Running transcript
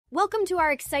Welcome to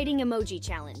our exciting emoji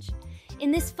challenge. In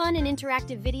this fun and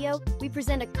interactive video, we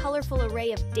present a colorful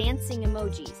array of dancing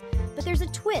emojis. But there's a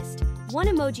twist. One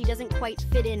emoji doesn't quite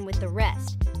fit in with the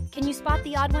rest. Can you spot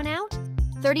the odd one out?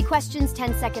 30 questions,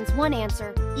 10 seconds, 1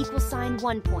 answer, =,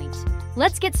 1 point.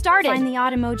 Let's get started. Find the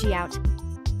odd emoji out.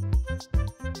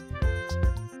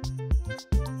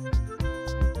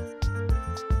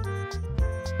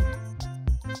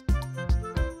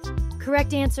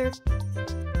 Correct answer.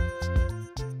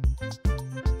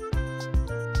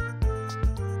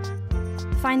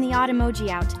 Find the odd emoji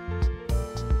out.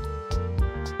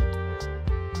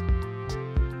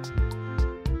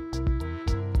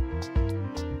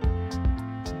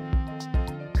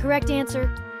 Correct answer.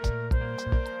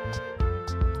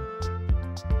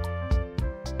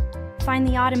 Find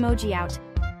the odd emoji out.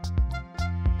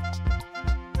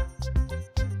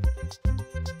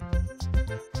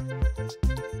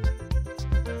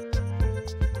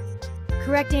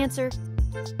 Correct answer.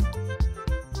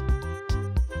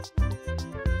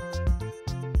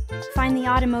 Find the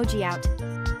odd emoji out.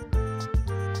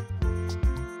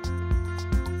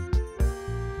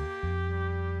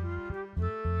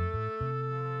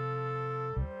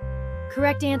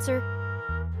 Correct answer.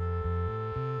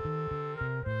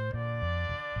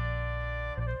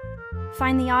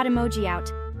 Find the odd emoji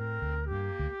out.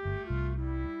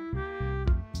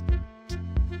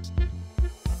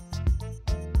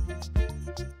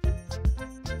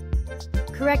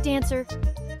 Correct answer.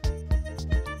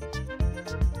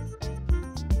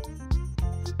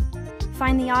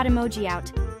 Find the odd emoji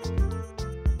out.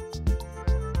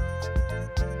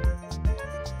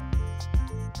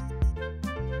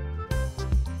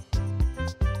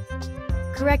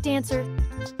 Correct answer.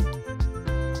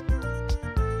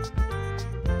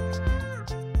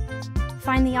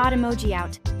 Find the odd emoji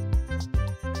out.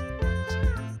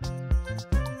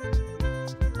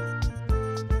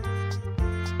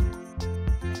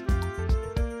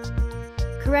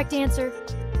 Correct answer.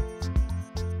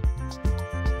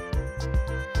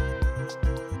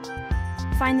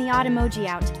 Find the odd emoji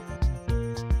out.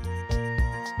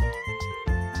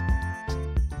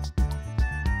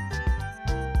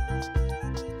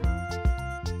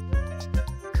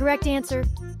 Correct answer.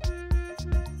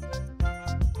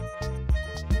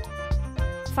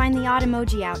 Find the odd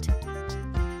emoji out.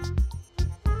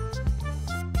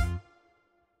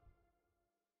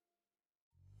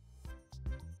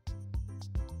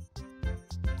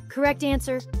 Correct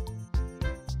answer.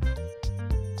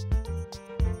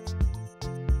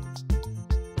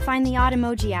 Find the odd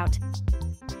emoji out.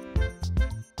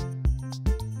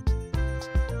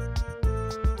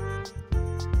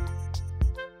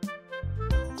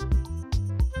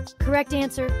 Correct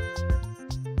answer.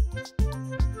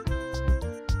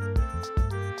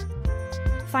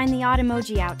 Find the odd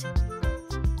emoji out.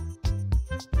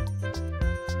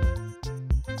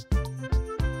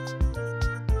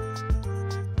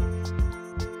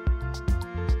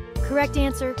 Correct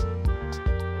answer.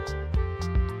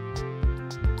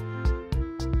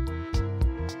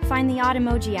 Find the odd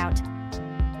emoji out.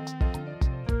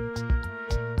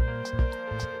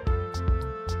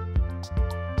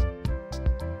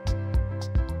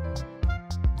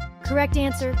 Correct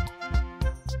answer.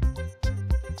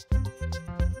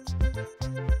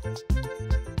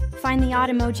 Find the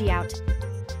odd emoji out.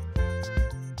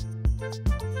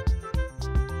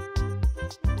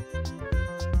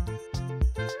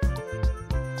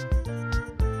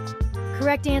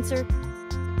 Correct answer.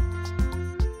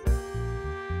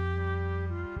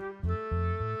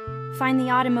 Find the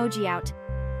odd emoji out.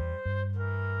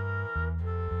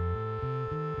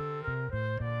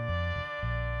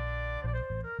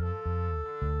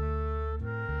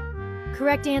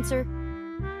 Correct answer.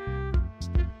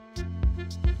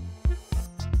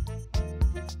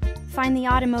 Find the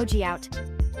odd emoji out.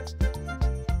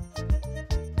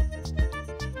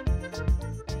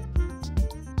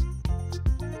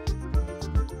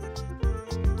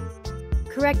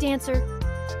 Correct answer.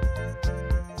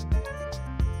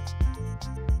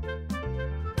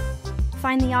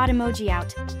 Find the odd emoji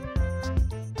out.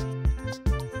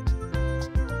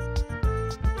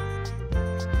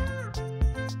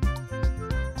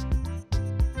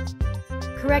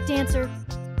 Correct answer.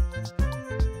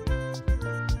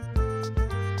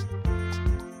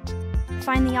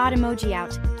 Find the odd emoji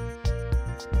out.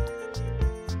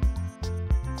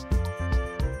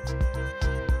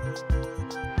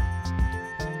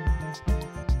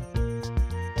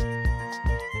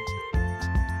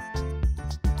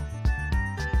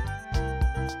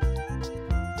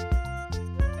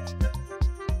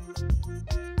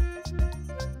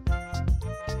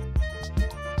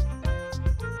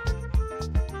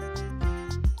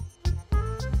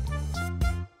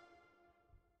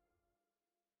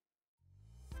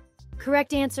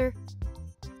 Correct answer.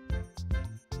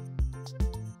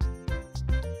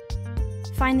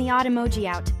 Find the odd emoji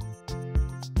out.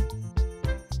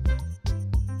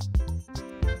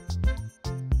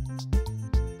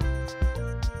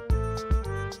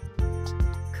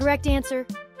 Correct answer.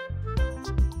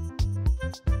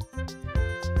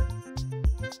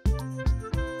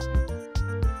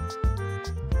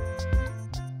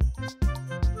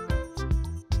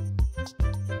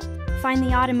 Find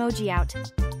the odd emoji out.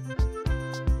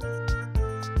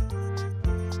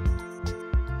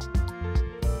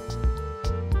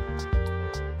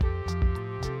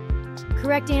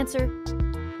 Correct answer.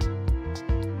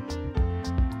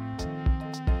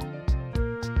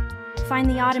 Find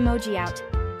the odd emoji out.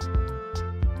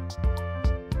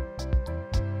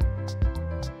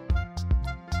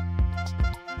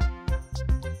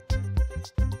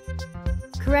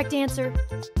 Correct answer.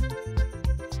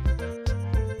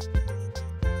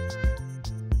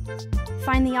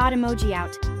 Find the odd emoji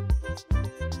out.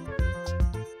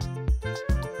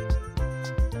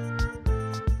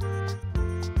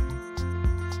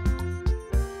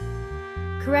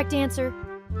 Correct answer.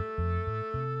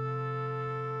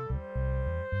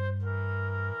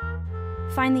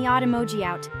 Find the odd emoji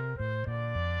out.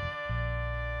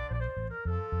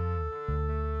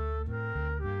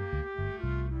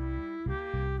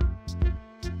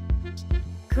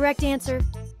 Correct answer.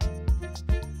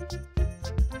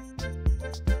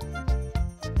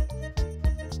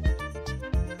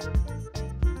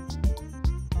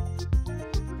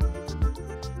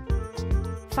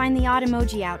 Find the odd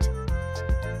emoji out.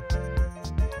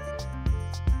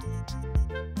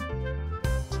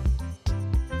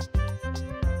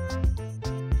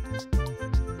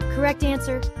 Correct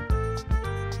answer.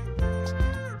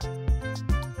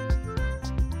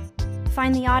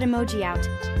 Find the odd emoji out.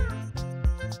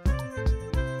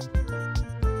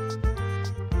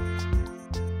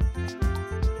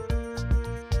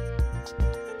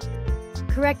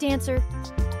 Correct answer.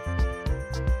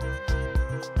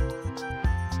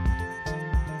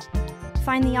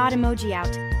 Find the odd emoji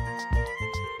out.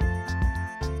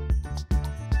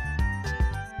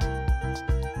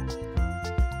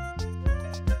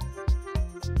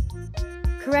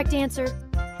 Correct answer.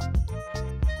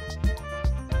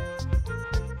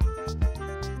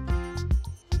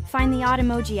 Find the odd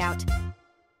emoji out.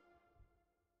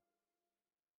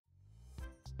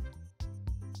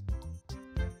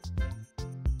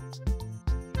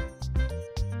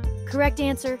 Correct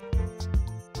answer.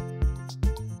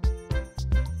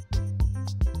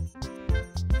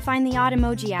 Find the odd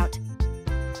emoji out.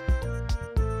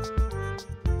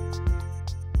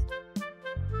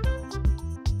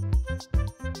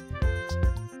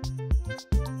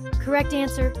 Correct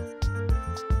answer.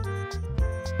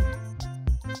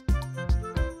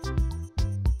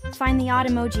 Find the odd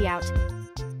emoji out.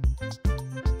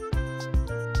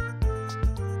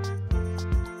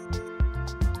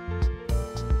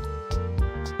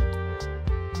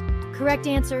 Correct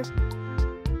answer.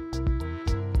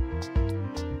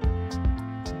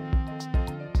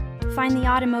 Find the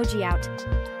odd emoji out.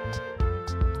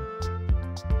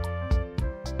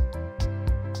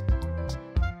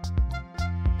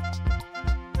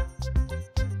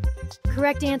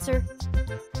 Correct answer.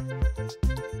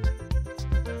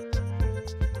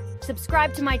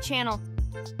 Subscribe to my channel.